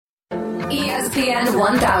ESPN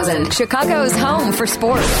 1000, Chicago's home for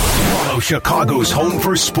sports. Follow Chicago's home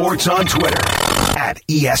for sports on Twitter at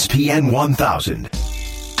ESPN 1000.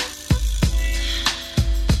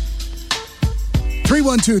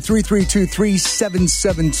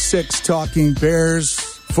 312-332-3776, talking Bears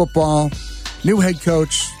football, new head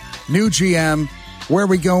coach, new GM. Where are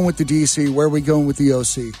we going with the DC? Where are we going with the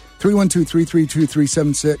OC?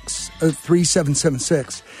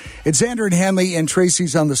 312-332-3776. It's Xander and Hanley, and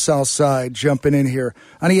Tracy's on the south side jumping in here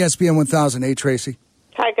on ESPN 1000. Hey, Tracy.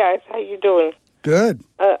 Hi, guys. How you doing? Good.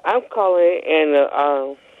 I'm calling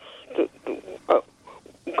and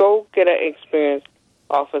go get an experienced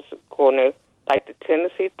offensive coordinator, like the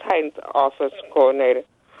Tennessee Titans offensive coordinator,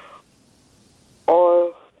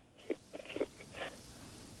 or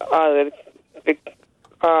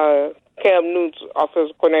Cam Newton's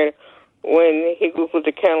offensive coordinator when he goes with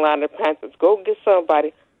the Carolina Panthers. Go get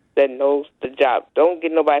somebody that knows the job. Don't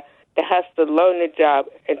get nobody that has to learn the job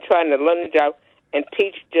and trying to learn the job and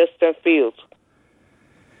teach Justin Fields.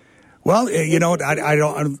 Well, we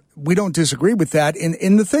don't disagree with that.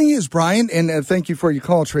 And the thing is, Brian, and thank you for your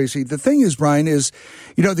call, Tracy. The thing is, Brian, is,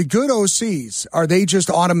 the good OCs, are they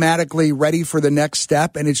just automatically ready for the next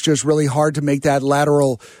step? And it's just really hard to make that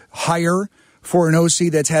lateral hire for an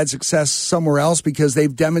OC that's had success somewhere else because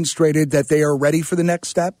they've demonstrated that they are ready for the next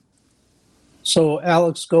step? So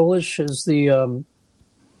Alex Golesh is the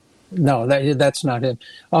no, that's not him.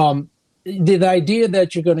 The idea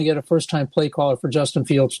that you're going to get a first-time play caller for Justin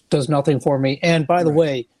Fields does nothing for me. And by the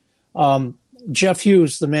way, Jeff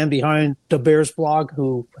Hughes, the man behind the Bears blog,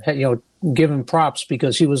 who give him props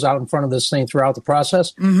because he was out in front of this thing throughout the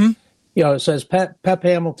process. Mm-hmm. It says Pep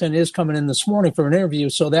Hamilton is coming in this morning for an interview,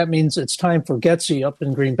 so that means it's time for Getsy up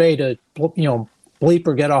in Green Bay to bleep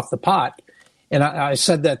or get off the pot. And I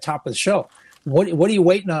said that top of the show. What are you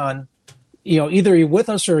waiting on? Either you're with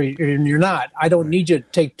us or you're not. I don't need you to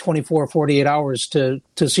take 24 or 48 hours to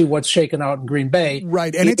see what's shaking out in Green Bay.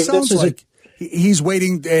 Right, and it sounds like he's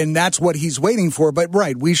waiting, and that's what he's waiting for. But,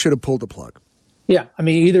 right, we should have pulled the plug. Yeah, I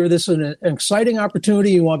mean, either this is an exciting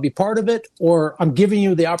opportunity, you want to be part of it, or I'm giving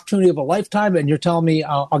you the opportunity of a lifetime, and you're telling me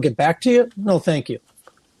I'll get back to you? No, thank you.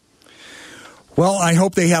 Well, I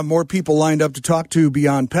hope they have more people lined up to talk to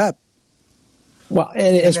beyond Pep. Well,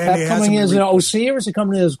 and is Pep coming in as an OC, or is he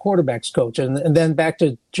coming in as a quarterback's coach? And then back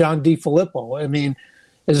to John DeFilippo. I mean,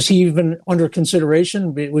 is he even under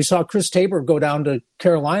consideration? We saw Chris Tabor go down to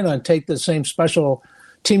Carolina and take the same special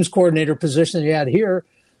teams coordinator position he had here.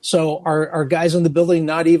 So are guys in the building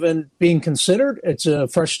not even being considered? It's a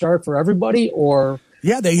fresh start for everybody, or?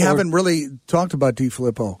 Yeah, they haven't really talked about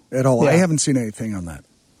DeFilippo at all. Yeah. I haven't seen anything on that.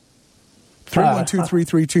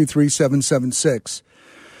 312-332-3776.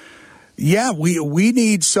 Yeah, we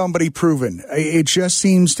need somebody proven. It just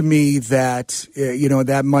seems to me that,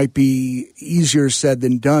 that might be easier said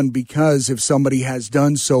than done, because if somebody has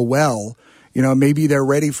done so well, maybe they're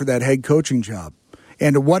ready for that head coaching job.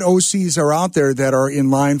 And what OCs are out there that are in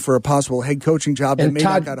line for a possible head coaching job that may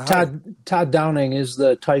not got hired? Todd Downing is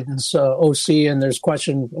the Titans OC, and there's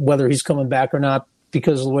question whether he's coming back or not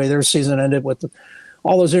because of the way their season ended with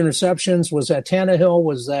all those interceptions. Was that Tannehill?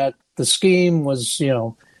 Was that the scheme? Was,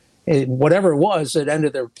 whatever it was, it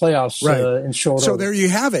ended their playoffs in short order. So there you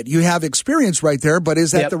have it. You have experience right there, but is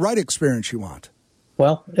that the right experience you want?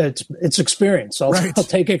 Well, it's experience. I'll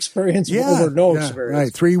take experience over no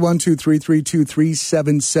experience. Right,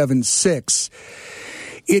 312-332-3776.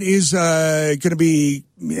 It is going to be,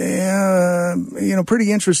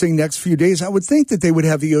 pretty interesting next few days. I would think that they would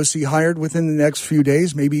have the OC hired within the next few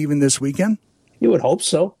days, maybe even this weekend. You would hope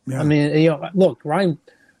so. Yeah. I mean, look, Ryan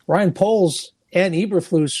Poles and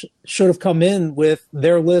Eberflus should have come in with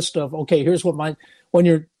their list of, okay, here's what when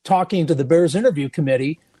you're talking to the Bears interview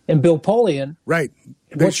committee, and Bill Polian, right?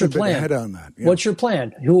 What's your plan? Ahead on that. Yeah. What's your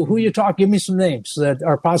plan? Who you talk? Give me some names that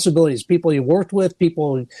are possibilities. People you worked with,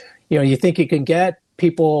 people you think you can get,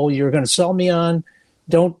 people you're going to sell me on.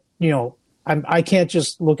 Don't I can't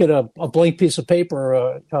just look at a blank piece of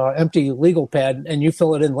paper, or empty legal pad, and you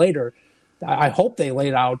fill it in later. I hope they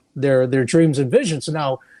laid out their dreams and visions.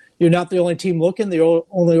 Now, you're not the only team looking, the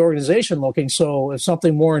only organization looking. So if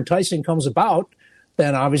something more enticing comes about,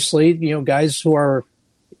 then obviously guys who are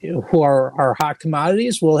hot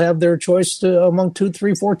commodities will have their choice among 2,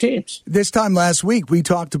 3, 4 teams. This time last week, we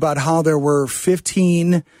talked about how there were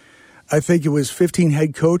 15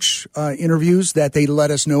 head coach interviews that they let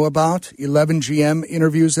us know about, 11 GM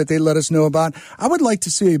interviews that they let us know about. I would like to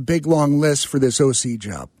see a big, long list for this OC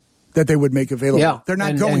job. that they would make available. Yeah, They're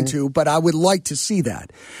not going to, but I would like to see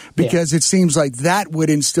that because it seems like that would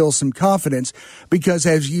instill some confidence because,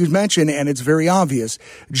 as you mentioned, and it's very obvious,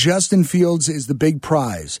 Justin Fields is the big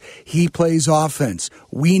prize. He plays offense.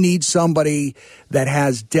 We need somebody that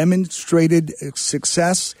has demonstrated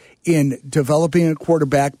success in developing a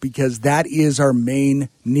quarterback because that is our main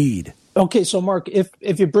need. Okay, so Mark,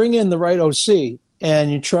 if you bring in the right OC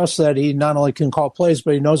and you trust that he not only can call plays,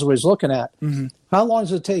 but he knows what he's looking at, how long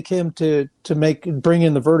does it take him to bring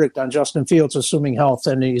in the verdict on Justin Fields, assuming health,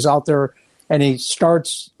 and he's out there and he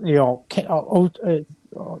starts,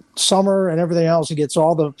 summer and everything else, he gets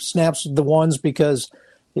all the snaps, the ones, because,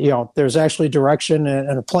 there's actually direction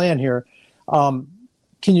and a plan here.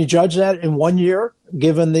 Can you judge that in 1 year,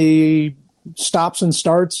 given the stops and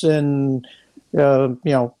starts and,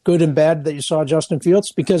 good and bad that you saw Justin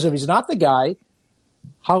Fields? Because if he's not the guy,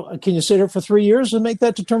 how can you sit here for 3 years and make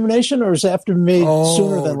that determination, or is it have to be made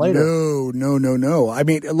sooner than later? No. I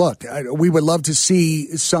mean, look, we would love to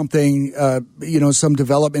see something, some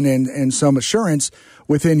development and some assurance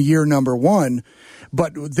within year number one.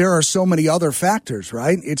 But there are so many other factors,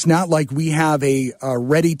 right? It's not like we have a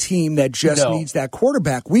ready team that just needs that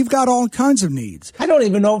quarterback. We've got all kinds of needs. I don't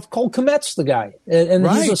even know if Cole Kmet's the guy, and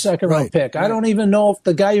he's a second-round pick. I don't even know if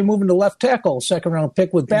the guy you're moving to left tackle, second-round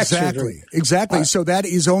pick with back surgery. Exactly. So that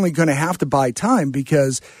is only going to have to buy time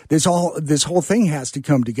because this whole thing has to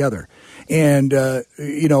come together. And,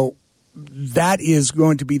 that is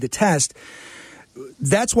going to be the test.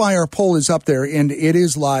 That's why our poll is up there, and it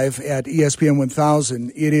is live at ESPN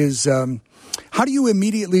 1000. It is, how do you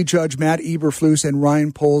immediately judge Matt Eberflus and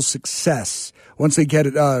Ryan Poles' success once they get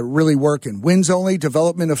it really working? Wins only,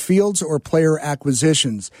 development of Fields, or player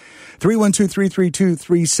acquisitions?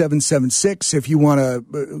 312-332-3776 if you want to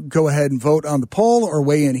go ahead and vote on the poll or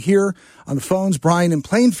weigh in here on the phones. Brian in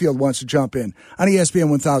Plainfield wants to jump in on ESPN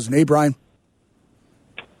 1000. Hey, Brian.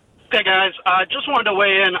 Hey, guys. Just wanted to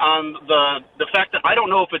weigh in on the fact that I don't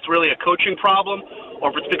know if it's really a coaching problem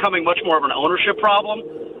or if it's becoming much more of an ownership problem.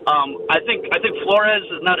 I think Flores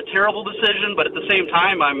is not a terrible decision, but at the same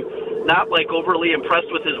time, I'm not overly impressed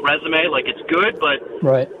with his resume. It's good, but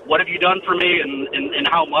what have you done for me and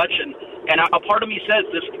how much? And a part of me says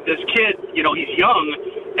this kid, he's young,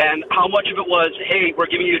 and how much of it was, hey, we're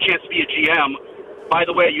giving you a chance to be a GM. By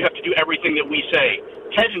the way, you have to do everything that we say.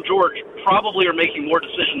 Ted and George probably are making more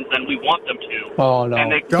decisions than we want them to. Oh, no.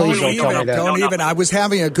 And don't even. I was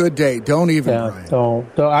having a good day. Don't even, Brian.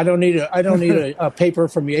 Don't. I don't need a paper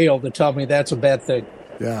from Yale to tell me that's a bad thing.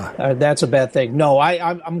 Yeah. That's a bad thing. No,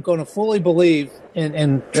 I'm going to fully believe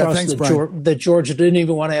and trust that George didn't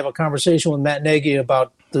even want to have a conversation with Matt Nagy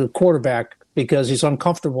about the quarterback because he's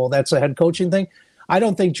uncomfortable. That's a head coaching thing. I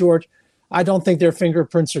don't think their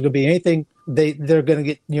fingerprints are going to be anything. They're going to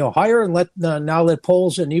get higher and let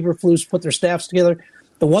Poles and Eberflus put their staffs together.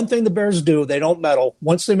 The one thing the Bears do, they don't meddle.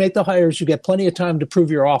 Once they make the hires, you get plenty of time to prove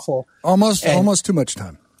you're awful. Almost too much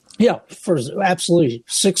time. Yeah, for absolutely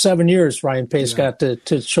 6-7 years, Ryan Pace got to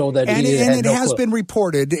show that he had and it has been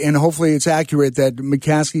reported, and hopefully it's accurate, that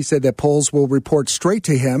McCaskey said that Poles will report straight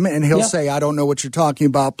to him, and he'll say, I don't know what you're talking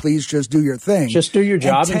about. Please just do your thing. Just do your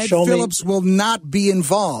job and show me. Ted Phillips will not be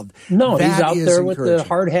involved. No, he's out there with the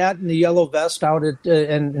hard hat and the yellow vest out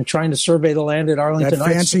and trying to survey the land at Arlington Heights.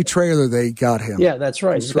 That fancy trailer they got him. Yeah, that's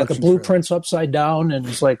right. He's got the blueprints upside down, and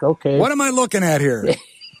he's like, okay. What am I looking at here?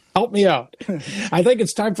 Help me out. I think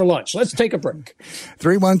it's time for lunch. Let's take a break.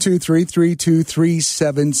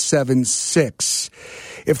 312-332-3776.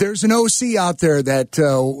 If there's an OC out there that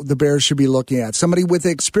the Bears should be looking at, somebody with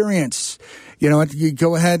experience, you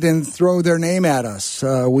go ahead and throw their name at us.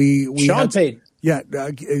 Sean Payton.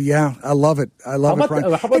 Yeah, I love it. I love it,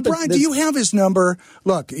 Brian. Hey, Brian, do you have his number?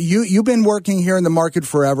 Look, you've been working here in the market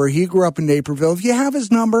forever. He grew up in Naperville. If you have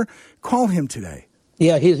his number, call him today.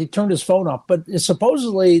 Yeah, he turned his phone off, but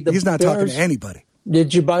supposedly he's not talking to anybody. Are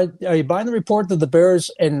you buying the report that the Bears,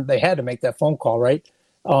 and they had to make that phone call, right?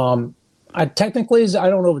 Technically, I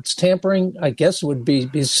don't know if it's tampering. I guess it would be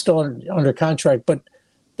still under contract, but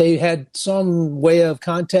they had some way of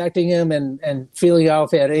contacting him and feeling out if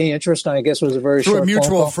he had any interest. And I guess it was a very short phone call. Through a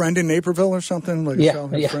mutual friend in Naperville or something?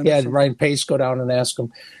 Yeah, Ryan Pace go down and ask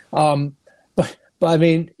him. But I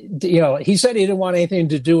mean, he said he didn't want anything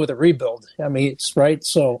to do with a rebuild. I mean, it's right.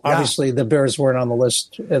 So obviously the Bears weren't on the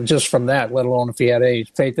list just from that, let alone if he had any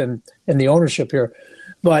faith in the ownership here.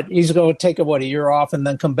 But he's going to take a year off and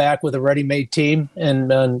then come back with a ready-made team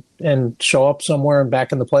and show up somewhere and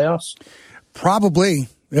back in the playoffs? Probably.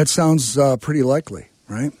 That sounds pretty likely,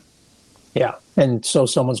 right? Yeah. And so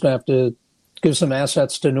someone's going to have to give some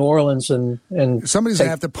assets to New Orleans and somebody's going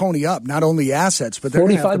to have to pony up not only assets, but they're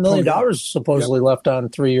 $45 million supposedly left on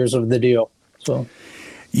 3 years of the deal. So,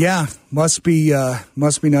 yeah, must be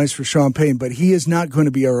nice for Sean Payton, but he is not going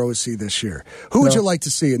to be our OC this year. Who would you like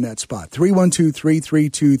to see in that spot?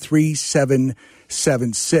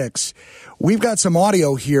 312-332-3776. We've got some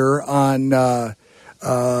audio here on.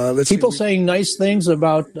 People saying nice things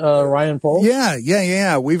about Ryan Poles?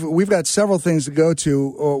 Yeah. We've got several things to go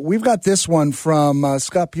to. We've got this one from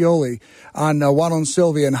Scott Pioli on Waddle and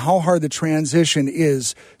Sylvia and how hard the transition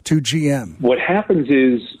is to GM. What happens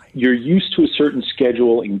is you're used to a certain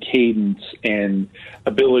schedule and cadence and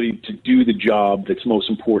ability to do the job that's most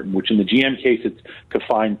important, which in the GM case, it's to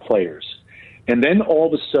find players. And then all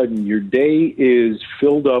of a sudden, your day is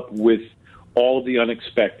filled up with all of the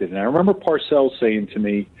unexpected. And I remember Parcells saying to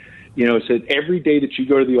me, said every day that you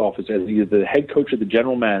go to the office as either the head coach or the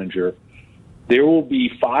general manager, there will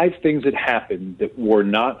be 5 things that happen that were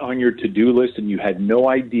not on your to-do list and you had no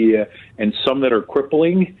idea, and some that are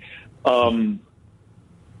crippling and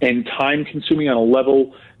time-consuming on a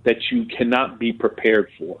level that you cannot be prepared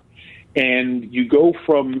for. And you go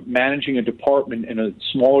from managing a department and a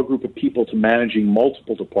smaller group of people to managing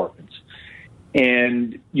multiple departments.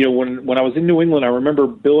 And, when I was in New England, I remember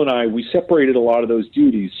Bill and I, we separated a lot of those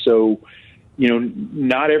duties. So,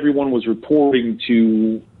 not everyone was reporting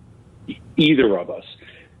to either of us.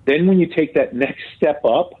 Then when you take that next step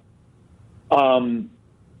up,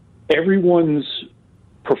 everyone's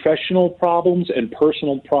professional problems and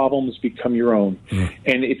personal problems become your own.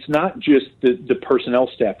 And it's not just the personnel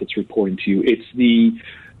staff that's reporting to you. It's the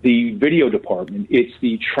video department. It's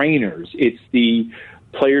the trainers. It's the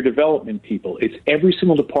player development people. It's every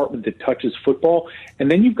single department that touches football.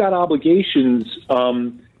 And then you've got obligations,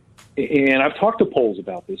 and I've talked to Poles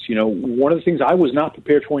about this. One of the things I was not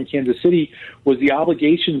prepared for in Kansas City was the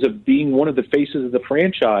obligations of being one of the faces of the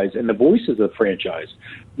franchise and the voices of the franchise.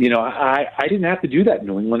 I didn't have to do that in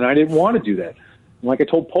New England. I didn't want to do that. And like I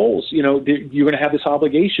told Poles, you're going to have this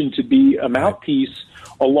obligation to be a mouthpiece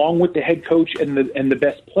along with the head coach and the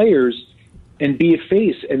best players, and be a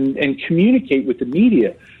face and communicate with the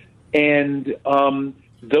media. And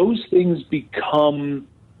those things become,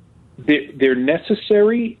 they're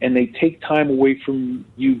necessary, and they take time away from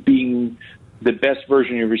you being the best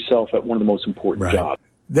version of yourself at one of the most important jobs.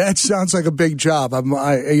 That sounds like a big job.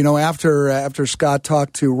 After Scott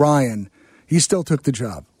talked to Ryan, he still took the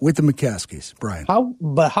job with the McCaskies, Brian.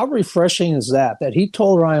 How refreshing is that he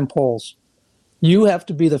told Ryan Poles, you have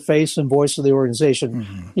to be the face and voice of the organization.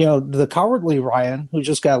 Mm-hmm. The cowardly Ryan, who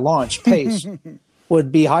just got launched, Pace,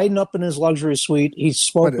 would be hiding up in his luxury suite. He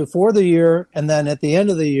spoke before the year and then at the end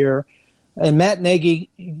of the year. And Matt Nagy,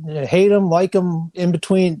 hate him, like him, in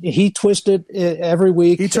between. He twisted every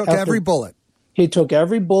week. He took every bullet. He took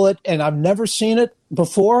every bullet, and I've never seen it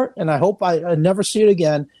before, and I hope I never see it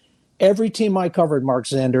again. Every team I covered, Mark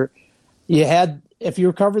Zander, if you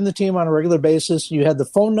were covering the team on a regular basis, you had the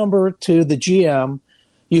phone number to the GM.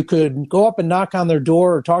 You could go up and knock on their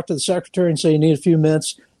door or talk to the secretary and say you need a few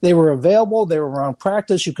minutes. They were available. They were around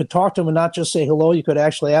practice. You could talk to them and not just say hello. You could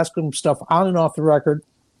actually ask them stuff on and off the record.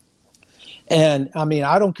 And,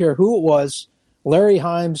 I don't care who it was, Larry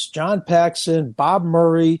Himes, John Paxson, Bob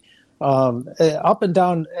Murray, up and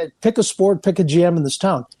down, pick a sport, pick a GM in this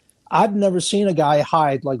town. I've never seen a guy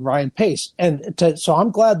hide like Ryan Pace. So I'm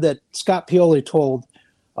glad that Scott Pioli told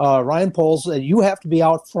Ryan Poles that you have to be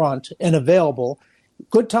out front and available,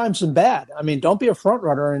 good times and bad. Don't be a front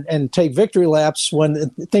runner and take victory laps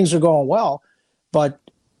when things are going well, but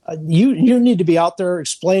you need to be out there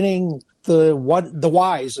explaining the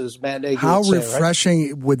whys, as Matt Nagy How would say,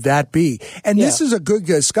 refreshing would that be? And this is a good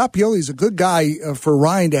guy. Scott Pioli is a good guy for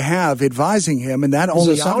Ryan to have advising him, and that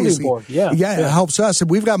only obviously it helps us.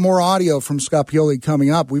 And we've got more audio from Scott Pioli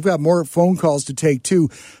coming up. We've got more phone calls to take too.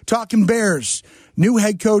 Talking Bears, new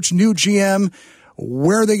head coach, new GM.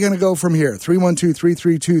 Where are they going to go from here?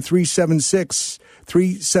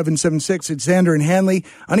 312-332-3776. It's Zander and Hanley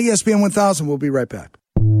on ESPN 1000. We'll be right back.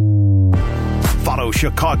 Follow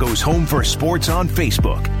Chicago's Home for Sports on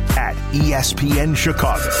Facebook at ESPN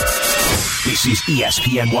Chicago. This is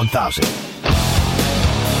ESPN 1000.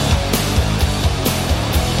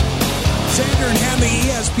 Zander and Hanley,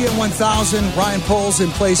 ESPN 1000. Ryan Poles in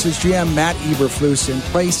place as GM. Matt Eberflus in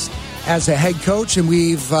place as a head coach. And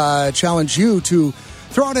we've challenged you to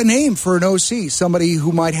throw out a name for an OC, somebody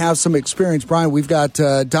who might have some experience. Brian, we've got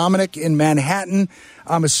Dominic in Manhattan.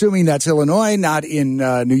 I'm assuming that's Illinois, not in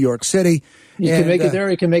New York City. You can make it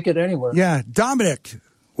there. You can make it anywhere. Yeah. Dominic,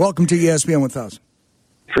 welcome to ESPN 1000.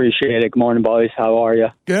 Appreciate it. Good morning, boys. How are you?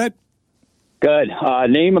 Good. Good.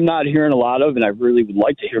 Name I'm not hearing a lot of, and I really would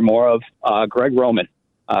like to hear more of, Greg Roman,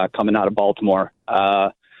 coming out of Baltimore.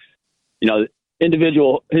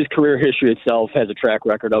 Individual, his career history itself has a track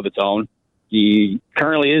record of its own. He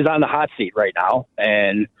currently is on the hot seat right now,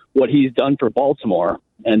 and what he's done for Baltimore,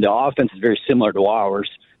 and the offense is very similar to ours,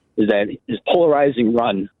 is that his polarizing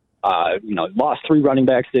run, lost 3 running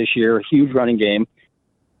backs this year, huge running game,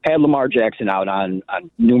 had Lamar Jackson out on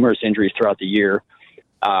numerous injuries throughout the year.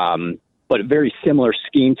 But a very similar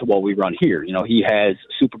scheme to what we run here. He has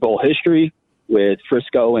Super Bowl history with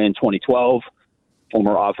Frisco in 2012,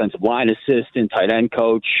 former offensive line assistant, tight end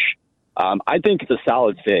coach. I think it's a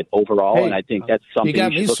solid fit overall, and I think that's something you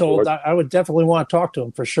got me sold. I would definitely want to talk to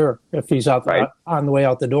him for sure if he's out on the way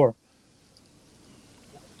out the door.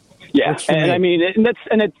 Yeah,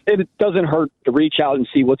 it doesn't hurt to reach out and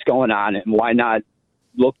see what's going on, and why not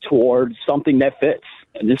look towards something that fits.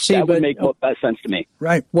 And that would make best sense to me.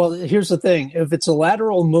 Right. Well, here's the thing. If it's a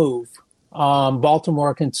lateral move,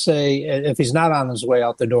 Baltimore can say, if he's not on his way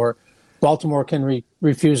out the door, Baltimore can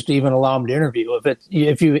refuse to even allow him to interview.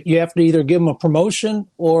 If you have to either give him a promotion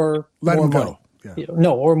or let more him money. go. Yeah.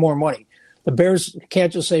 No, or more money. The Bears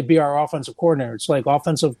can't just say, be our offensive coordinator. It's like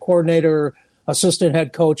offensive coordinator, assistant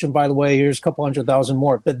head coach, and by the way, here's a couple $100,000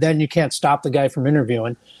 more. But then you can't stop the guy from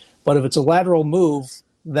interviewing. But if it's a lateral move,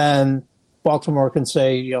 then Baltimore can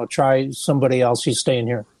say, try somebody else. He's staying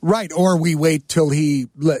here. Right. Or we wait till he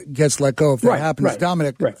gets let go if that happens. Right,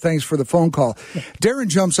 Dominic, thanks for the phone call. Darren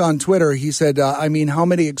jumps on Twitter. He said, how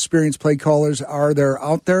many experienced play callers are there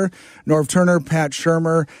out there? Norv Turner, Pat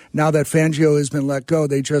Shurmur. Now that Fangio has been let go,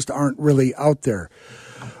 they just aren't really out there,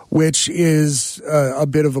 which is a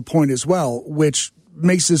bit of a point as well, which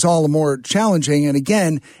makes this all the more challenging. And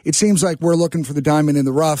again, it seems like we're looking for the diamond in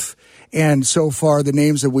the rough. And so far, the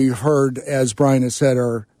names that we've heard, as Brian has said,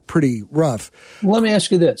 are pretty rough. Let me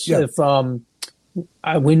ask you this. Yeah.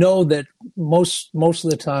 If we know that most of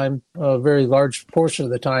the time, a very large portion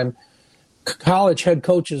of the time, college head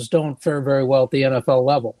coaches don't fare very well at the NFL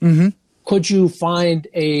level. Mm-hmm. Could you find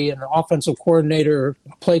an offensive coordinator,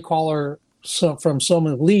 play caller from some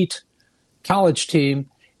elite college team?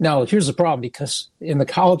 Now, here's the problem, because in the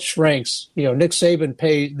college ranks, Nick Saban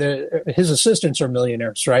his assistants are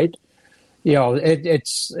millionaires, right? The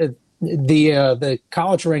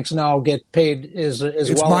college ranks now get paid as well.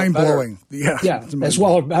 It's mind blowing. Yeah, as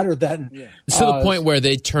well or better than. Yeah. It's to the point where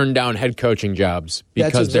they turn down head coaching jobs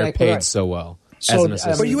because they're paid so well. As an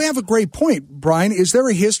assistant. But you have a great point, Brian. Is there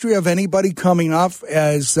a history of anybody coming up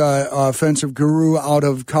as offensive guru out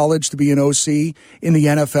of college to be an OC in the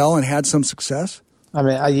NFL and had some success? I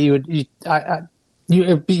mean,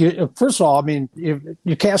 first of all,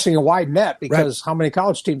 you're casting a wide net because how many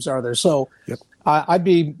college teams are there? So I would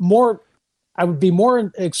be more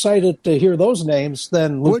excited to hear those names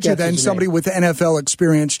than Luke Would you then somebody with NFL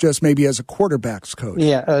experience, just maybe as a quarterback's coach?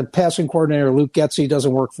 Yeah, passing coordinator Luke Getsy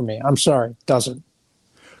doesn't work for me. I'm sorry, doesn't.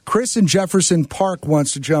 Chris in Jefferson Park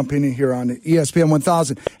wants to jump in here on ESPN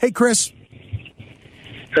 1000. Hey, Chris.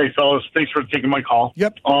 Hey, fellas. Thanks for taking my call.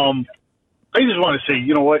 Yep. I just want to say,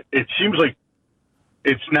 you know what? It seems like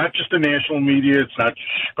it's not just the national media. It's not just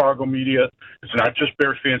Chicago media. It's not just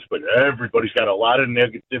Bears fans, but everybody's got a lot of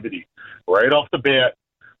negativity right off the bat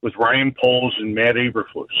with Ryan Poles and Matt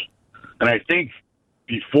Eberflus. And I think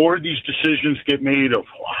before these decisions get made of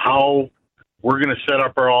how we're going to set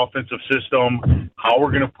up our offensive system, how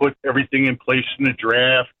we're going to put everything in place in the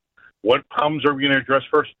draft, what problems are we going to address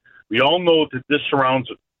first, we all know that this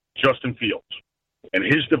surrounds Justin Fields and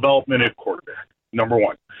his development at quarterback, number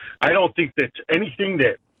one. I don't think that's anything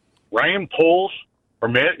that Ryan Poles or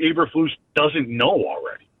Matt Eberflus doesn't know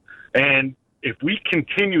already. And if we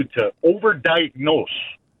continue to overdiagnose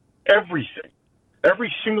everything,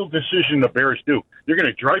 every single decision the Bears do, you're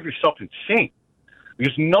going to drive yourself insane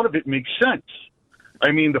because none of it makes sense.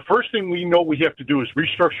 I mean, the first thing we know we have to do is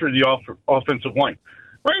restructure the offensive line.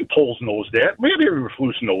 Ryan Poles knows that. Matt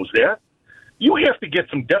Eberflus knows that. You have to get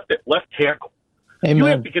some depth at left tackle. Amen. You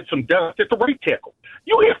have to get some depth at the right tackle.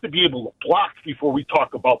 You have to be able to block before we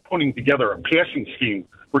talk about putting together a passing scheme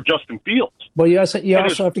for Justin Fields. Well, you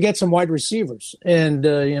also have to get some wide receivers and,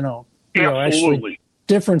 actually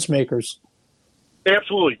difference makers.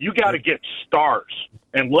 Absolutely. You got to get stars.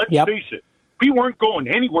 And let's face it, we weren't going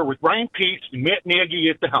anywhere with Ryan Pace and Matt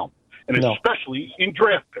Nagy at the helm, and especially in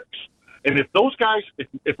draft picks. And if those guys,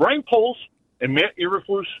 if Ryan Poles and Matt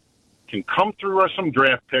Eberflus can come through us some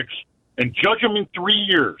draft picks, and judge them in 3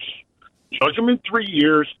 years.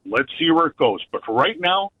 Let's see where it goes. But for right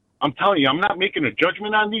now, I'm telling you, I'm not making a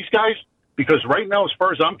judgment on these guys because right now, as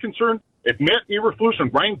far as I'm concerned, if Matt Eberflus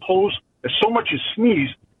and Ryan Poles as so much as sneeze,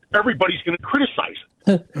 everybody's going to criticize it.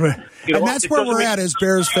 And that's where we're at as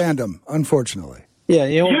Bears fandom, unfortunately. Yeah,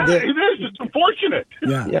 it is. It's unfortunate.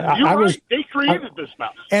 Yeah. You're right. They created this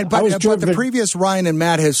mess. But the previous Ryan and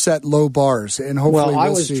Matt has set low bars, and hopefully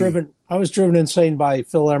we'll see. I was driven insane by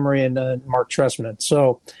Phil Emery and Mark Trestman.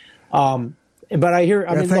 So, but I hear.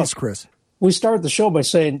 Thanks, Chris. We started the show by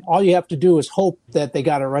saying all you have to do is hope that they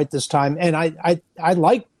got it right this time. And I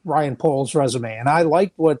like Ryan Poles' resume, and I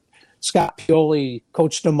like what Scott Pioli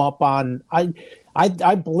coached him up on.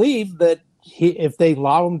 I believe that if they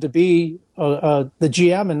allow him to be the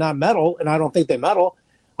GM and not meddle, and I don't think they meddle,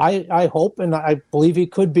 I hope and I believe he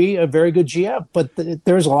could be a very good GM. But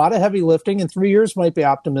there's a lot of heavy lifting, and 3 years might be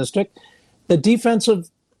optimistic. The defensive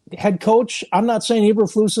head coach, I'm not saying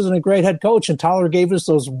Eberflus isn't a great head coach, and Tyler gave us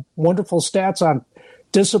those wonderful stats on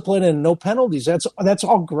discipline and no penalties. That's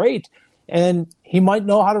all great. And he might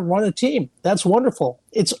know how to run a team. That's wonderful.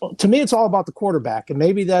 To me, it's all about the quarterback, and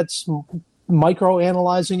maybe that's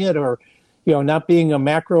micro-analyzing it, or not being a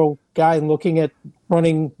macro guy and looking at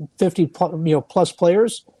running 50 plus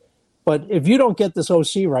players. But if you don't get this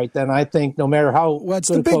OC right, then I think no matter how it's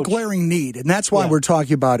the big glaring need, and that's why we're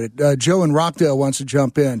talking about it. Joe in Rockdale wants to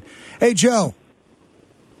jump in. Hey, Joe.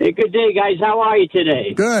 Hey, good day, guys. How are you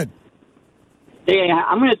today? Good. Hey,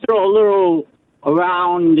 I'm going to throw a little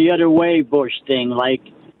around the other way Bush thing. Like,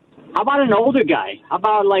 how about an older guy? How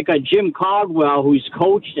about like a Jim Caldwell who's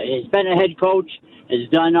coached, has been a head coach, has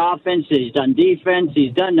done offense, he's done defense,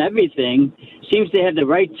 he's done everything, seems to have the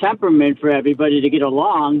right temperament for everybody to get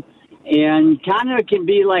along, and kind of can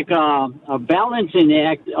be like a balancing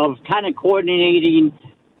act of kind of coordinating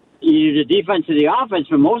the defense and the offense,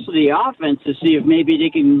 but most of the offense to see if maybe they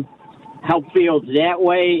can help Fields that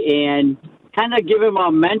way and kind of give him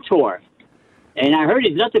a mentor. And I heard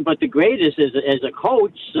he's nothing but the greatest as a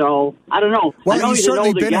coach, so I don't know. Well, I know he's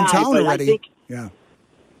certainly been in town already.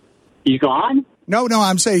 He's gone? No,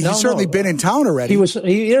 I'm saying he's certainly been in town already.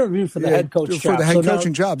 He interviewed for the head coach job. For the head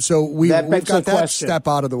coaching job. So we've got that step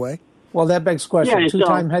out of the way. Well, that begs the question. Yeah,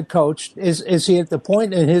 two-time head coach. Is he at the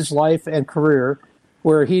point in his life and career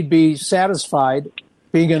where he'd be satisfied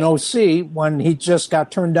being an OC when he just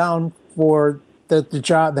got turned down for the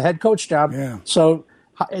job, the head coach job? Yeah. So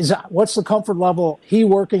what's the comfort level? He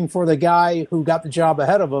working for the guy who got the job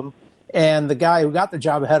ahead of him, and the guy who got the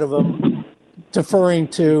job ahead of him deferring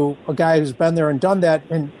to a guy who's been there and done that.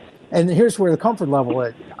 And here's where the comfort level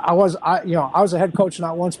is. I was a head coach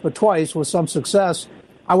not once but twice with some success.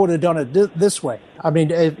 I would have done it this way. I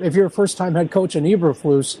mean, if you're a first-time head coach in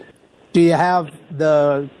Eberflus, do you have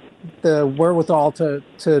the wherewithal to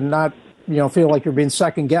not feel like you're being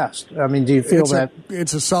second-guessed? I mean, do you feel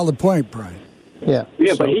it's a solid point, Brian? Yeah.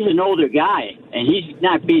 Yeah, but he's an older guy, and he's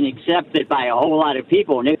not being accepted by a whole lot of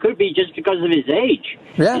people, and it could be just because of his age.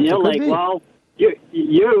 Yeah, and they're like, well,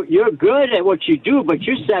 you're good at what you do, but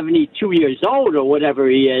you're 72 years old or whatever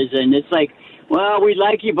he is, and it's like, well, we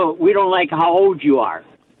like you, but we don't like how old you are.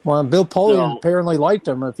 Well, Bill Polian apparently liked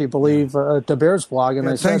him, if you believe the Bears blog, and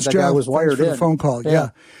they said that guy was wired in. Thanks for the phone call. Yeah.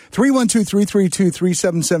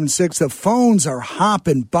 312-332-3776. The phones are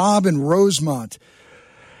hopping. Bob in Rosemont.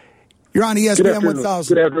 You're on ESPN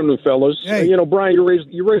 1000. Good afternoon, fellas. Hey. Brian,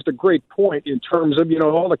 you raised a great point in terms of,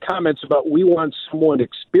 all the comments about we want someone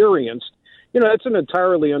experienced. That's an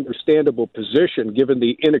entirely understandable position given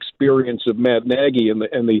the inexperience of Matt Nagy and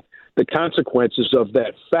the consequences of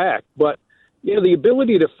that fact. But, the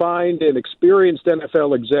ability to find an experienced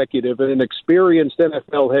NFL executive and an experienced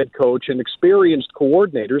NFL head coach and experienced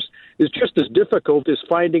coordinators is just as difficult as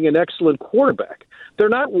finding an excellent quarterback. They're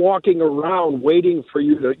not walking around waiting for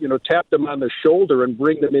you to, tap them on the shoulder and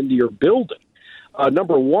bring them into your building.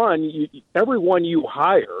 Number one, everyone you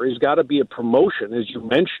hire has got to be a promotion, as you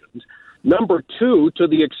mentioned. Number two, to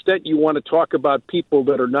the extent you want to talk about people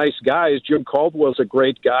that are nice guys, Jim Caldwell's a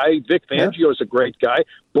great guy. Vic Fangio's a great guy.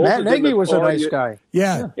 Matt Nagy was a nice guy.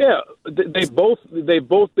 Yeah. They've both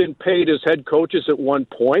been paid as head coaches at one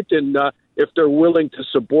point, and if they're willing to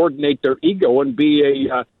subordinate their ego and be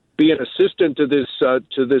an assistant to this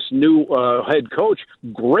new head coach,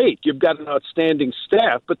 great. You've got an outstanding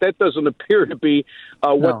staff, but that doesn't appear to be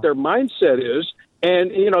what their mindset is.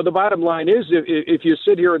 And, the bottom line is, if you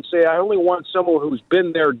sit here and say, I only want someone who's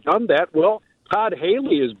been there, done that, well, Todd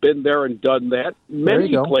Haley has been there and done that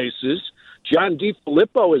many places. John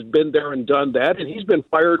DeFilippo has been there and done that, and he's been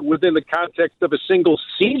fired within the context of a single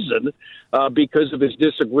season because of his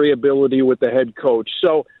disagreeability with the head coach.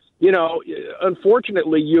 So,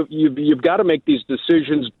 unfortunately, you've got to make these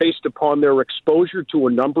decisions based upon their exposure to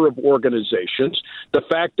a number of organizations, the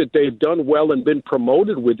fact that they've done well and been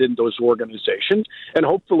promoted within those organizations, and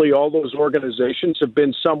hopefully all those organizations have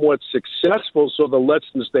been somewhat successful, so the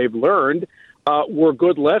lessons they've learned were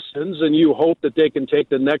good lessons, and you hope that they can take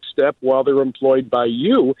the next step while they're employed by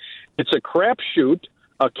you. It's a crapshoot,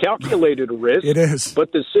 a calculated risk. It is.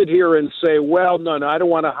 But to sit here and say, well, no, I don't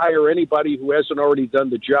want to hire anybody who hasn't already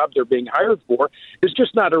done the job they're being hired for is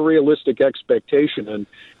just not a realistic expectation.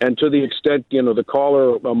 And to the extent, the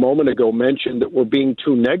caller a moment ago mentioned that we're being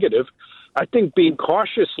too negative, I think being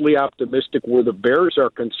cautiously optimistic where the Bears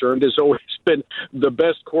are concerned has always been the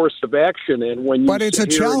best course of action. And when but it's a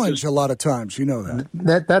challenge a lot of times,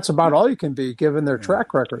 that. That's about all you can be given their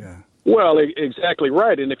track record. Yeah. Well, exactly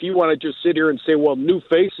right. And if you want to just sit here and say, well, new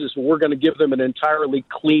faces, we're going to give them an entirely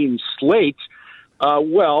clean slate,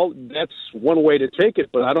 well, that's one way to take it.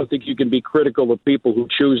 But I don't think you can be critical of people who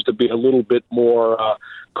choose to be a little bit more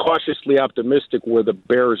cautiously optimistic where the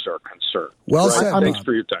Bears are concerned. Well said. Thanks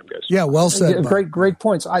for your time, guys. Yeah, well said. Great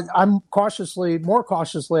points. I'm more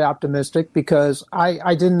cautiously optimistic because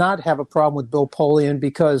I did not have a problem with Bill Polian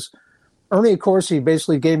because Ernie Accorsi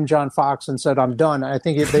basically gave him John Fox and said, I'm done. I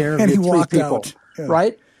think they interviewed three people,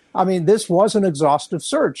 right? I mean, this was an exhaustive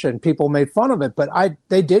search, and people made fun of it. But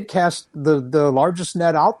they did cast the largest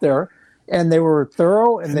net out there, and they were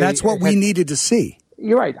thorough. And that's what we needed to see.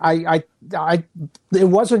 You're right. It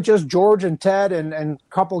wasn't just George and Ted and a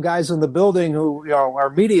couple guys in the building who are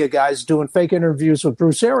media guys doing fake interviews with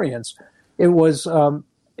Bruce Arians. It was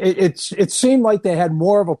it seemed like they had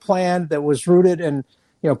more of a plan that was rooted in.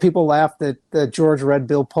 People laughed that George read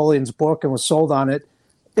Bill Polian's book and was sold on it.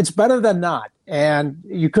 It's better than not, and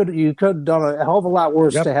you could have done a hell of a lot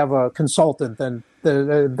worse to have a consultant than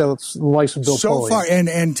the likes of Bill Polian. So far,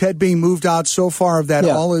 and Ted being moved out so far of that,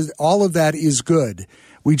 all of that is good.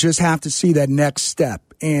 We just have to see that next step.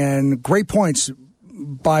 And great points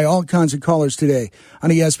by all kinds of callers today on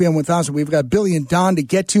ESPN 1000. We've got Billy and Don to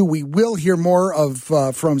get to. We will hear more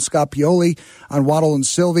from Scott Pioli on Waddle and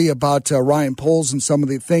Sylvie about Ryan Poles and some of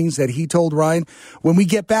the things that he told Ryan. When we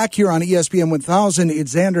get back here on ESPN 1000,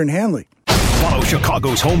 it's Xander and Hanley. Follow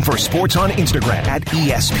Chicago's Home for Sports on Instagram at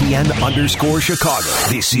ESPN_Chicago.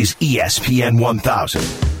 This is ESPN 1000.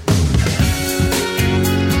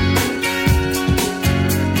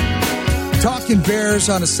 Talking Bears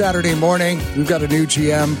on a Saturday morning. We've got a new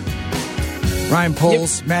GM, Ryan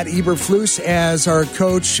Poles, Matt Eberflus as our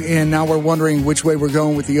coach, and now we're wondering which way we're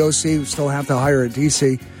going with the OC. We still have to hire a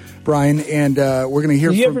DC, Brian, and we're going to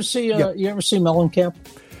hear. You ever see Mellencamp?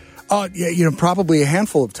 Yeah, probably a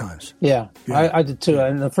handful of times. Yeah. I did too.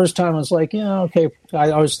 And the first time I was like, okay. I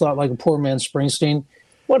always thought like a poor man Springsteen.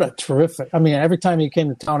 What a terrific! I mean, every time he came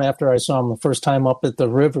to town after I saw him the first time up at the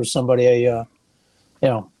Riv or somebody, a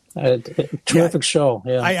terrific show.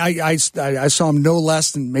 Yeah, I saw him no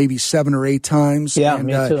less than maybe 7 or 8 times. Yeah, and,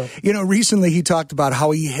 me too. Recently he talked about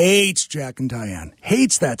how he hates Jack and Diane.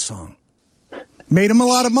 Hates that song. Made him a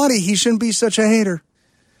lot of money. He shouldn't be such a hater.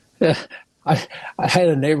 Yeah, I had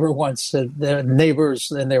a neighbor once. The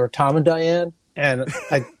neighbors, and they were Tom and Diane, and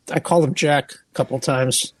I called him Jack a couple of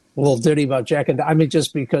times. A little ditty about Jack and Diane. I mean,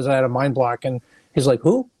 just because I had a mind block, and he's like,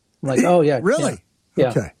 "Who?" I'm like, "Oh yeah, really." Yeah.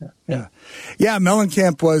 Okay. Yeah.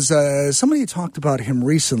 Mellencamp was somebody talked about him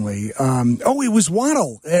recently. It was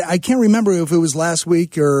Waddle. I can't remember if it was last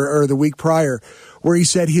week or the week prior, where he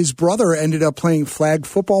said his brother ended up playing flag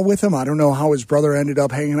football with him. I don't know how his brother ended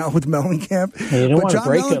up hanging out with Mellencamp. But John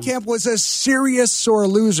Mellencamp was a serious sore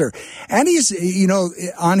loser. And he's,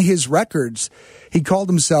 on his records, he called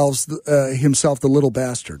himself the little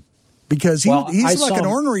bastard. Because he's like an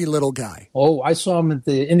ornery little guy. Oh, I saw him at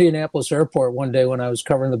the Indianapolis airport one day when I was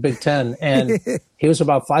covering the Big Ten, and he was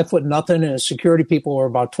about 5'0", and his security people were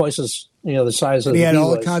about twice as the size of. He had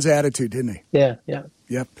all kinds of attitude, didn't he? Yeah.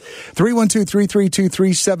 Yep.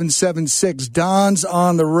 312-332-3776. Don's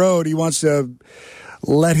on the road. He wants to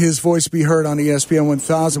let his voice be heard on ESPN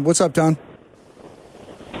 1000. What's up, Don?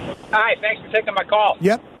 Hi. Thanks for taking my call.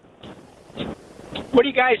 Yep. What do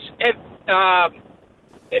you guys?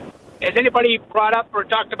 Has anybody brought up or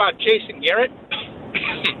talked about Jason Garrett?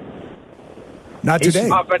 Not today.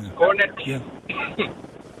 Offensive coordinator. Yeah.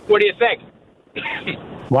 What do you think?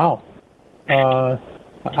 Wow.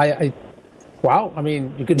 Wow. I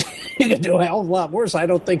mean, you could do a hell of a lot worse. I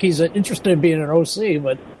don't think he's interested in being an OC,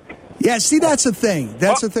 but. Yeah, see, that's the thing.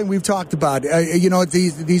 That's the thing we've talked about.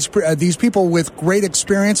 These people with great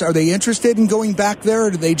experience, are they interested in going back there, or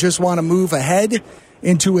do they just want to move ahead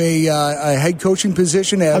into a head coaching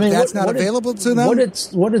position that's not available to them?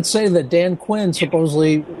 What did say that Dan Quinn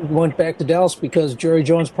supposedly went back to Dallas because Jerry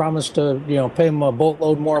Jones promised to pay him a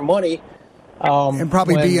boatload more money, and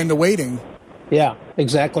probably be in the waiting. Yeah,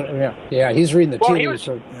 exactly. Yeah. He's reading the tea leaves.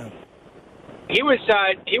 He was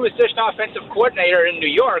just offensive coordinator in New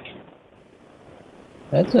York.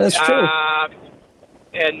 That's true.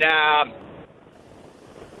 And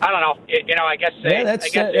I don't know. I guess they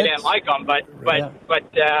didn't like him, but it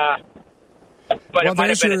might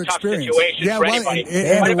have been a tough situation for anybody.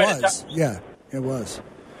 And it was. It was.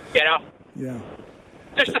 Yeah.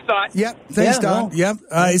 Just a thought. Yep. Thanks, Don. Yep.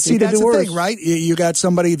 See, that's the thing, right? You got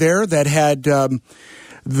somebody there that had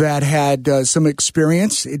some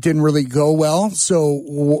experience. It didn't really go well.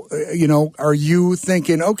 So, are you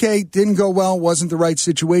thinking, okay, didn't go well, wasn't the right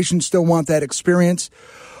situation, still want that experience?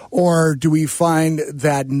 Or do we find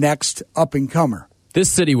that next up-and-comer?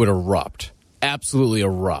 This city would erupt, absolutely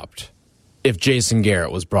erupt, if Jason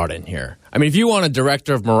Garrett was brought in here. I mean, if you want a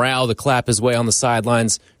director of morale to clap his way on the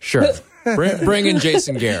sidelines, sure. Bring in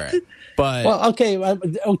Jason Garrett. But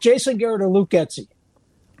Jason Garrett or Luke Getsy?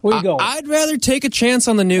 Where you going? I'd rather take a chance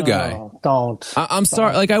on the new guy. Don't. I'm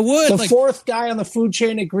sorry. I would. The fourth guy on the food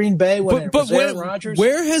chain at Green Bay when it was Aaron Rodgers.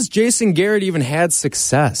 Where has Jason Garrett even had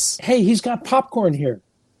success? Hey, he's got popcorn here.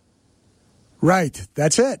 Right.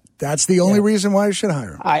 That's it. That's the only reason why I should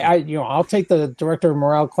hire him. I'll take the director of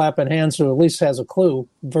morale clapping hands who at least has a clue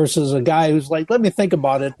versus a guy who's like, let me think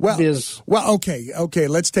about it. Okay.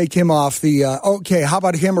 Let's take him off the. How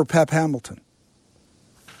about him or Pep Hamilton?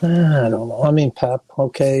 I don't know. I mean, Pep.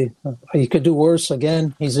 Okay, you could do worse.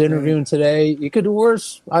 Again, he's interviewing today. You could do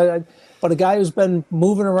worse. But a guy who's been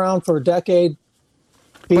moving around for a decade.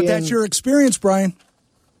 But that's your experience, Brian.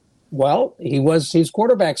 Well, he's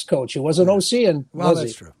quarterback's coach. He was an OC, and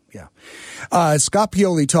that's true. Yeah. Scott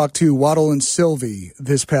Pioli talked to Waddle and Sylvie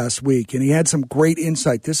this past week, and he had some great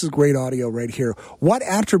insight. This is great audio right here. What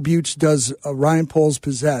attributes does Ryan Poles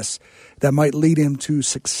possess that might lead him to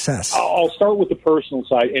success? I'll start with the personal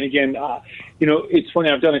side. And again, it's funny.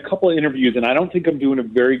 I've done a couple of interviews, and I don't think I'm doing a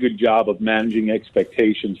very good job of managing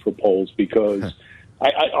expectations for Poles because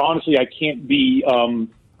I honestly can't be.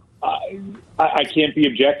 I can't be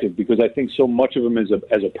objective because I think so much of him as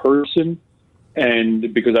a person,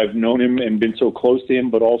 and because I've known him and been so close to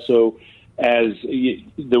him, but also as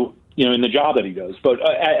in the job that he does. But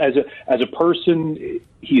as a person,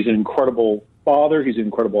 he's an incredible father. He's an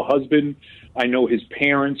incredible husband. I know his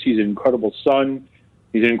parents. He's an incredible son.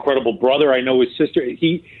 He's an incredible brother. I know his sister.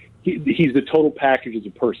 He's the total package as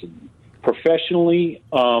a person. Professionally,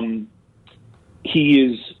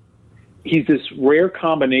 he's this rare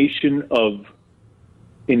combination of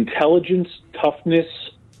intelligence, toughness,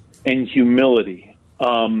 and humility.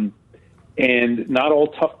 And not all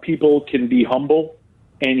tough people can be humble,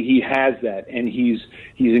 and he has that. And he's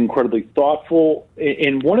incredibly thoughtful.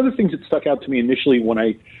 And one of the things that stuck out to me initially when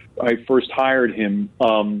I first hired him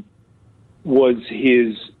was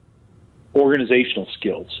his organizational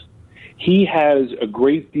skills. He has a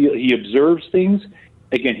great deal. He observes things.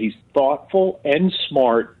 Again, he's thoughtful and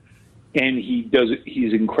smart. And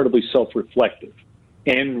he's incredibly self-reflective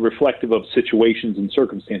and reflective of situations and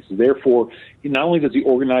circumstances. Therefore, not only does he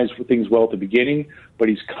organize for things well at the beginning, but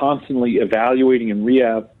he's constantly evaluating and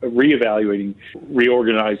reevaluating,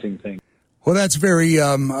 reorganizing things. Well, that's very,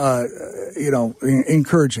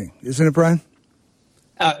 encouraging, isn't it, Brian?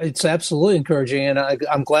 It's absolutely encouraging, and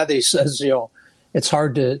I'm glad that he says, it's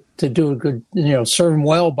hard to do a good, serve him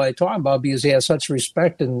well by talking about it because he has such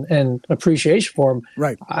respect and appreciation for him.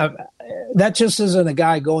 Right. That just isn't a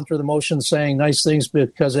guy going through the motions saying nice things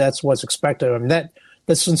because that's what's expected of him.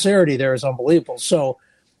 The sincerity there is unbelievable. So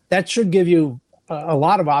that should give you a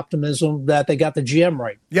lot of optimism that they got the GM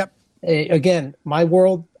right. Yep. Again, my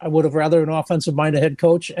world, I would have rather an offensive-minded head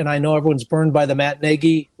coach, and I know everyone's burned by the Matt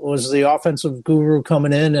Nagy was the offensive guru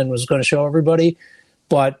coming in and was going to show everybody,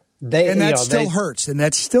 but that still hurts, and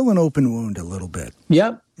that's still an open wound a little bit.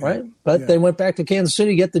 Yeah, right. But they went back to Kansas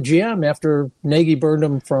City to get the GM after Nagy burned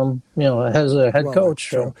him from, as a head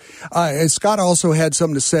coach. So. Scott also had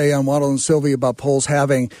something to say on Waddle and Sylvie about Poles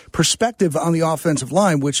having perspective on the offensive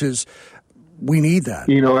line, which is we need that.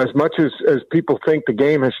 As much as people think the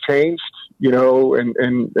game has changed,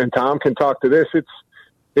 and Tom can talk to this,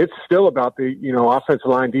 it's still about the offensive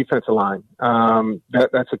line, defensive line.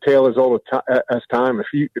 That's a tale as old as time. If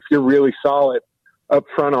you're really solid up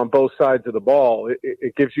front on both sides of the ball,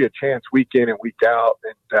 it gives you a chance week in and week out.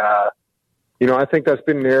 And I think that's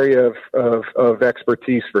been an area of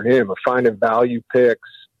expertise for him, of finding value picks,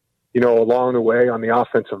 along the way on the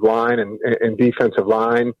offensive line and defensive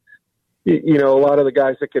line. A lot of the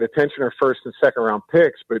guys that get attention are first and second round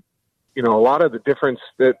picks, but a lot of the difference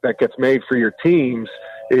that gets made for your teams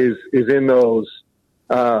is in those,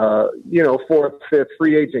 fourth, fifth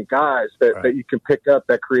free agent guys that you can pick up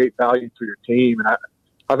that create value to your team. And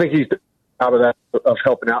I think he's out of that, of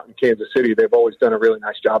helping out in Kansas City. They've always done a really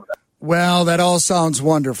nice job of that. Well, that all sounds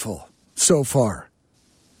wonderful so far.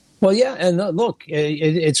 Well, yeah. And look,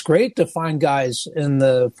 it's great to find guys in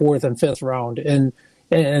the fourth and fifth round. And,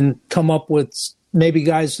 and come up with maybe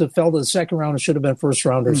guys that fell to the second round and should have been first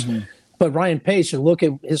rounders. Mm-hmm. But Ryan Pace, you look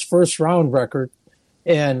at his first round record,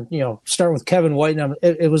 and start with Kevin White, and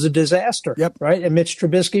it was a disaster. Yep. Right, and Mitch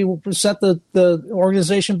Trubisky set the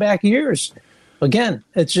organization back years. Again,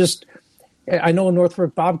 it's just, I know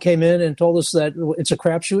Northrop Bob came in and told us that it's a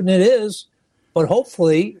crapshoot, and it is. But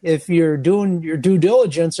hopefully, if you're doing your due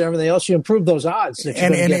diligence and everything else, you improve those odds.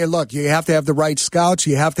 And look, you have to have the right scouts.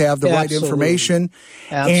 You have to have the right information.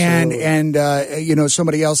 Absolutely. And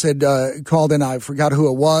somebody else had called in. I forgot who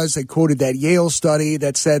it was. They quoted that Yale study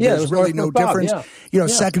that said there's really no difference.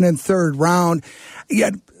 Second and third round.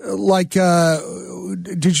 Yeah,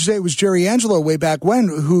 did you say it was Jerry Angelo way back when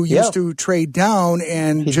who used to trade down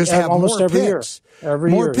and just have more picks?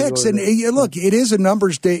 More picks. And look, it is a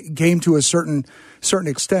numbers game to a certain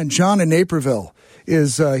extent. John in Naperville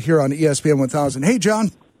is here on ESPN 1000. Hey,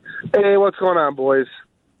 John. Hey, what's going on, boys?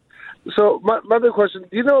 So my other question,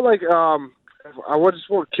 do you know, I was just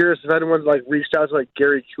more curious if anyone's reached out to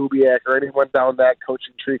Gary Kubiak or anyone down that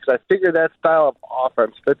coaching tree, because I figure that style of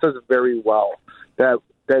offense fits us very well. That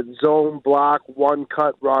zone block, one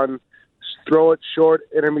cut run, throw it short,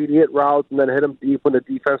 intermediate routes, and then hit them deep when the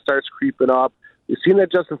defense starts creeping up. We've seen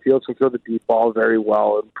that Justin Fields can throw the deep ball very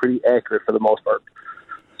well and pretty accurate for the most part.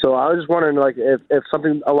 So I was just wondering, if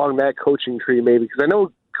something along that coaching tree maybe, because I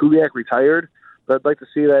know Kubiak retired, but I'd like to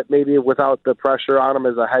see that maybe without the pressure on him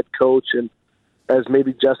as a head coach and as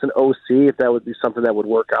maybe just an OC, if that would be something that would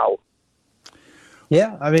work out.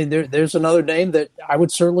 Yeah, I mean, there's another name that I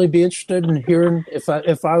would certainly be interested in hearing if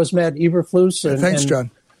I was Matt Eberflus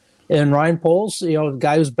and Ryan Poles, a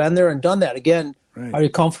guy who's been there and done that. Again, right. Are you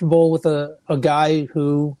comfortable with a guy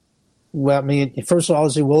who, first of all,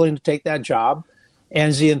 is he willing to take that job? And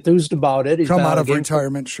is he enthused about it? He's come out of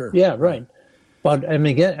retirement, sure. Yeah, right. But,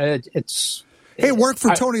 again, it's... Hey, it worked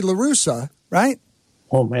for Tony La Russa, right?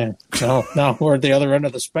 Oh, man. No, we're at the other end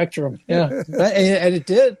of the spectrum. Yeah, and it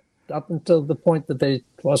did. Up until the point that they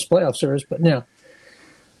lost playoff series, but yeah.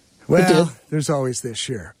 Well, there's always this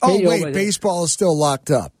year. Oh, wait, baseball is still locked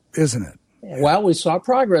up, isn't it? Well, we saw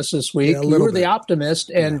progress this week. You were the optimist,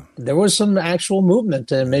 and there was some actual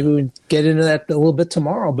movement, and maybe we get into that a little bit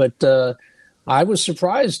tomorrow, but I was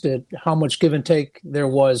surprised at how much give and take there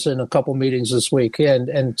was in a couple meetings this week,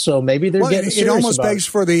 and so maybe they're getting serious. It almost begs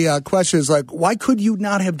for the question why could you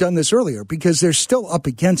not have done this earlier? Because they're still up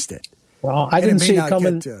against it. Well, I didn't see it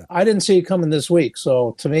coming. I didn't see it coming this week.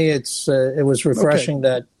 So to me, it was refreshing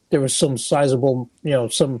that there was some sizable,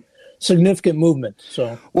 some significant movement.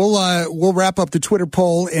 So we'll wrap up the Twitter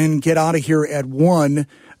poll and get out of here at 1.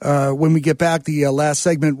 When we get back, the last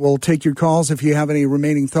segment, we'll take your calls if you have any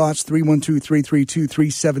remaining thoughts.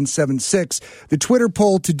 312-332-3776. The Twitter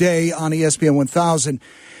poll today on ESPN 1000.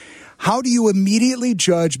 How do you immediately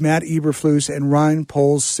judge Matt Eberflus and Ryan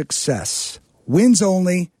Poles' success? Wins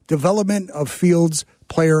only. Development of Fields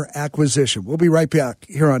player acquisition. We'll be right back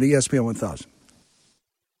here on ESPN 1000.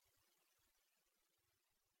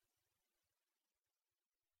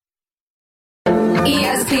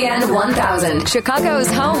 ESPN 1000,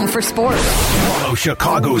 Chicago's home for sports. Follow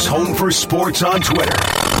Chicago's home for sports on Twitter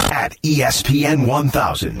at ESPN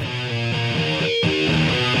 1000.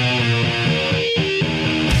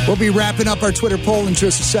 We'll be wrapping up our Twitter poll in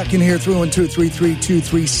just a second here,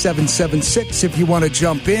 312-332-3776. If you want to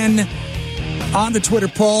jump in on the Twitter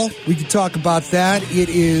poll, we can talk about that. It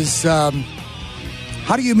is, how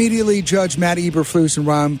do you immediately judge Matt Eberflus and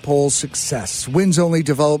Ryan Poles' success? Wins only,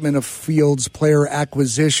 development of Fields player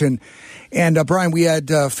acquisition. And Brian, we had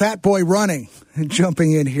Fat Boy Running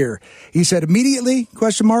jumping in here. He said, immediately,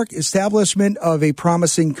 establishment of a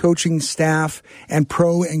promising coaching staff and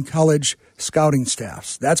pro and college scouting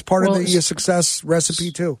staffs. That's part of the success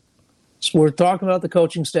recipe, too. So we're talking about the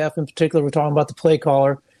coaching staff in particular. We're talking about the play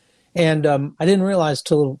caller. And I didn't realize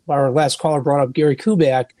till our last caller brought up Gary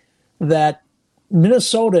Kubiak that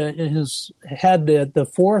Minnesota had the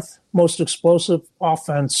fourth most explosive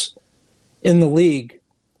offense in the league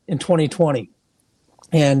in 2020.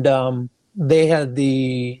 And they had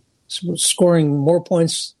the scoring more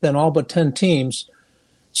points than all but 10 teams.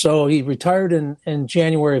 So he retired in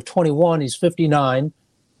January of 21. He's 59.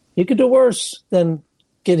 He could do worse than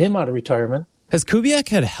get him out of retirement. Has Kubiak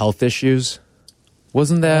had health issues?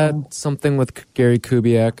 Wasn't that something with Gary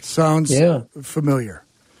Kubiak? Sounds familiar.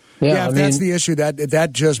 Yeah, that's the issue.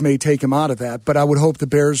 That just may take him out of that. But I would hope the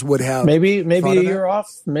Bears would have maybe a year off.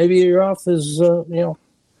 Maybe a year off is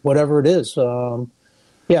whatever it is.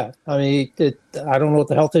 Yeah, I mean, I don't know what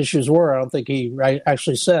the health issues were. I don't think he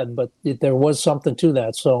actually said, but there was something to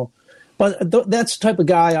that. So, but that's the type of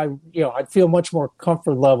guy I'd feel much more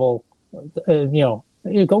comfort level.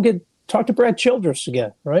 Go get talk to Brad Childress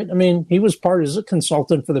again, right? I mean, he was as a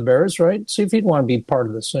consultant for the Bears, right? See if he'd want to be part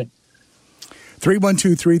of this thing.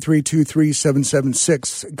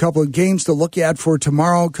 312-332-3776. A couple of games to look at for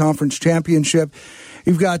tomorrow, conference championship.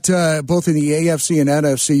 You've got both in the AFC and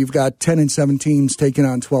NFC, you've got 10 and 7 teams taking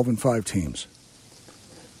on 12 and 5 teams.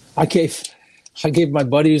 I gave my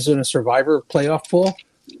buddies in a Survivor playoff pool,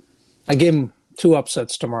 I gave them 2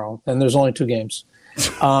 upsets tomorrow, and there's only 2 games.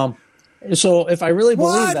 So if I really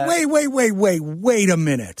believe that... Wait a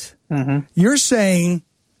minute. Mm-hmm. You're saying,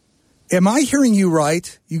 am I hearing you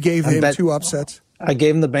right? You gave him 2 upsets? I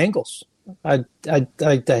gave him the Bengals. I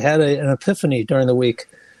had an epiphany during the week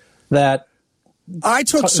that... I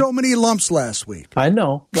took so many lumps last week. I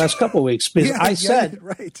know, last couple of weeks. Because I said,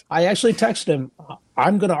 right. I actually texted him,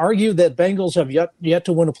 I'm going to argue that Bengals have yet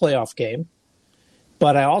to win a playoff game.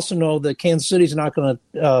 But I also know that Kansas City's not going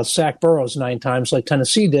to sack Burrows 9 times like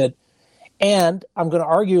Tennessee did. And I'm going to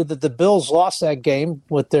argue that the Bills lost that game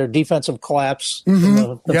with their defensive collapse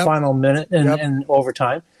in the final minute and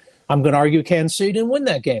overtime. I'm going to argue Kansas City didn't win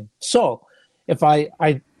that game. So if I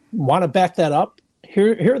want to back that up,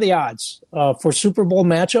 here are the odds. For Super Bowl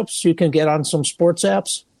matchups, you can get on some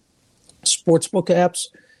sportsbook apps.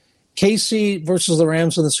 KC versus the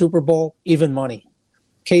Rams in the Super Bowl, even money.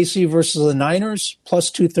 KC versus the Niners, plus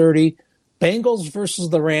 230. Bengals versus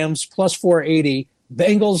the Rams, plus 480.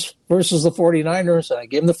 Bengals versus the 49ers, and I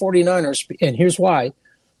gave them the 49ers, and here's why.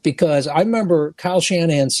 Because I remember Kyle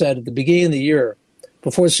Shanahan said at the beginning of the year,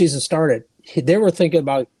 before the season started, they were thinking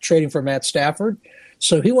about trading for Matt Stafford.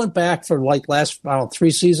 So he went back for last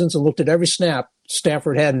 3 seasons and looked at every snap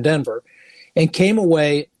Stafford had in Denver and came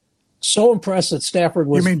away so impressed that Stafford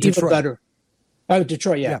was even better.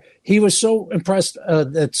 Detroit, yeah. He was so impressed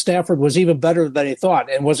that Stafford was even better than he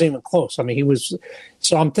thought and wasn't even close. I mean, he was.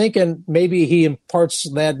 So I'm thinking maybe he imparts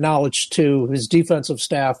that knowledge to his defensive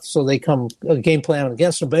staff so they come game plan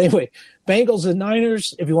against him. But anyway, Bengals and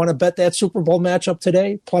Niners, if you want to bet that Super Bowl matchup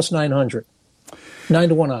today, plus 900.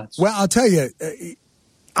 9-1 odds. Well, I'll tell you,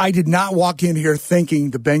 I did not walk in here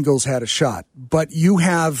thinking the Bengals had a shot, but you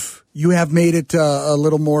have made it a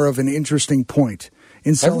little more of an interesting point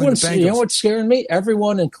in selling the Bengals. You know what's scaring me?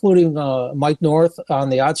 Everyone, including Mike North on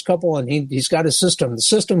the odds couple, and he's got a system. The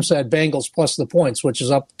system said Bengals plus the points, which is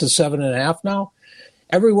up to 7.5 now.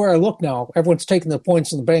 Everywhere I look now, everyone's taking the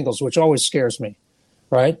points in the Bengals, which always scares me,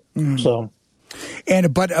 right? Mm-hmm. So.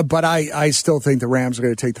 But I still think the Rams are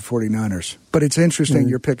going to take the 49ers. But it's interesting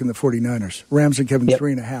you're picking the 49ers. Rams are giving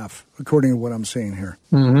 3.5, according to what I'm seeing here.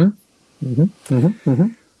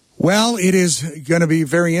 Well, it is going to be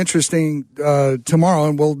very interesting tomorrow,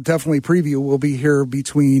 and we'll definitely preview. We'll be here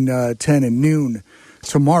between 10 and noon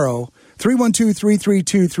tomorrow.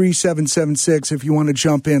 312-332-3776 if you want to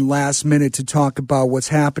jump in last minute to talk about what's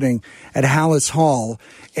happening at Hallis Hall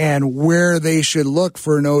and where they should look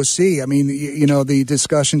for an OC. I mean, the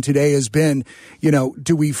discussion today has been,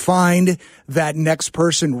 do we find that next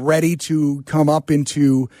person ready to come up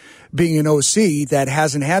into being an OC that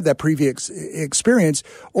hasn't had that previous experience,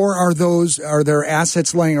 or are there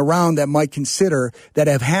assets laying around that might consider that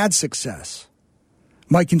have had success,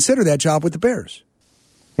 might consider that job with the Bears?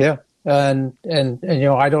 Yeah. And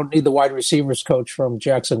I don't need the wide receivers coach from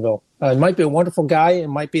Jacksonville. It might be a wonderful guy. It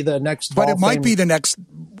might be the next. But it might be the next,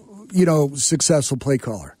 successful play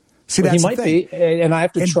caller. See, that's he might be, and I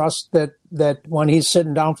have to trust that when he's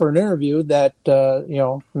sitting down for an interview, that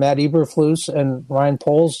Matt Eberflus and Ryan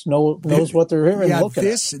Poles knows what they're hearing. Yeah,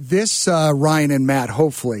 this Ryan and Matt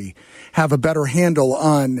hopefully have a better handle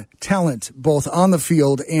on talent, both on the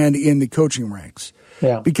field and in the coaching ranks.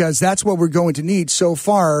 Yeah, because that's what we're going to need. So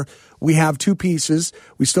far, we have 2 pieces.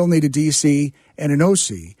 We still need a DC and an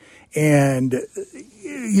OC. And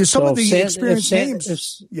some of the experienced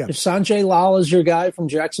names. If Sanjay Lal is your guy from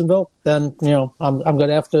Jacksonville, then I'm going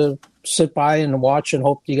to have to sit by and watch and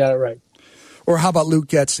hope you got it right. Or how about Luke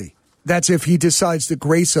Getsy? That's if he decides to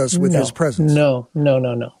grace us with his presence. No.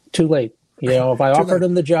 Too late. If I offered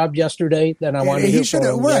him the job yesterday, then I wanted to hear from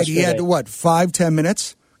him yesterday. He had 5-10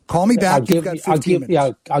 minutes. Call me back. You've got 15 minutes.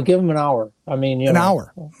 Yeah, I'll give him an hour. I mean, an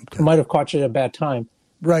hour. Okay. I might have caught you at a bad time.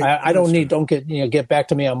 Right. Don't get back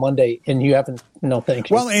to me on Monday and you haven't. No, thank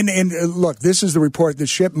you. Well, and look, this is the report. The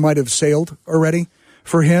ship might have sailed already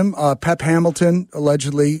for him. Pep Hamilton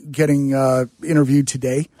allegedly getting interviewed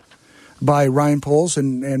today by Ryan Poles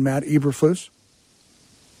and Matt Eberflus.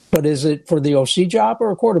 But is it for the OC job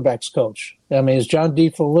or a quarterback's coach? I mean, is John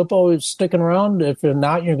DeFilippo sticking around? If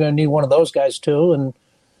not, you're going to need one of those guys too. And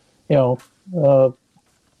I don't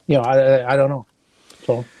know.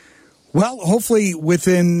 So. Well, hopefully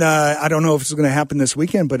within, I don't know if it's going to happen this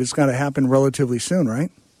weekend, but it's going to happen relatively soon,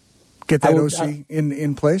 right? Get that OC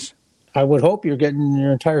in place? I would hope you're getting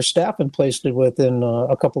your entire staff in place within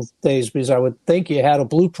a couple of days, because I would think you had a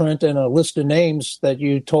blueprint and a list of names that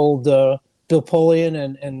you told Bill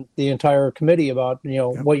Polian and the entire committee about,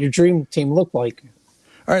 what your dream team looked like.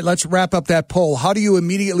 All right, let's wrap up that poll. How do you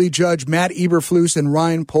immediately judge Matt Eberflus and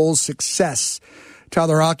Ryan Pohl's success?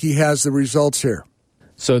 Tyler Hockey has the results here.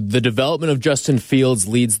 So the development of Justin Fields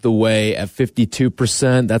leads the way at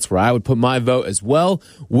 52%. That's where I would put my vote as well.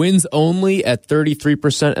 Wins only at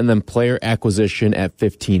 33%, and then player acquisition at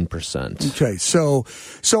 15%. Okay, so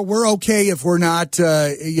we're okay if we're not,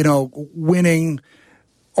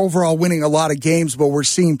 winning a lot of games, but we're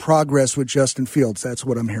seeing progress with Justin Fields. That's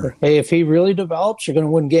what I'm hearing. Hey, if he really develops, you're going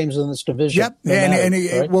to win games in this division. Yep,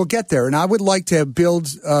 right? We'll get there. And I would like to build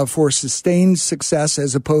for sustained success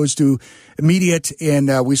as opposed to immediate,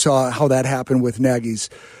 and we saw how that happened with Nagy's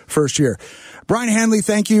first year. Brian Hanley,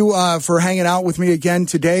 thank you for hanging out with me again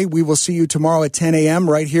today. We will see you tomorrow at 10 a.m.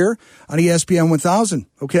 right here on ESPN 1000,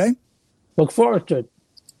 okay? Look forward to it.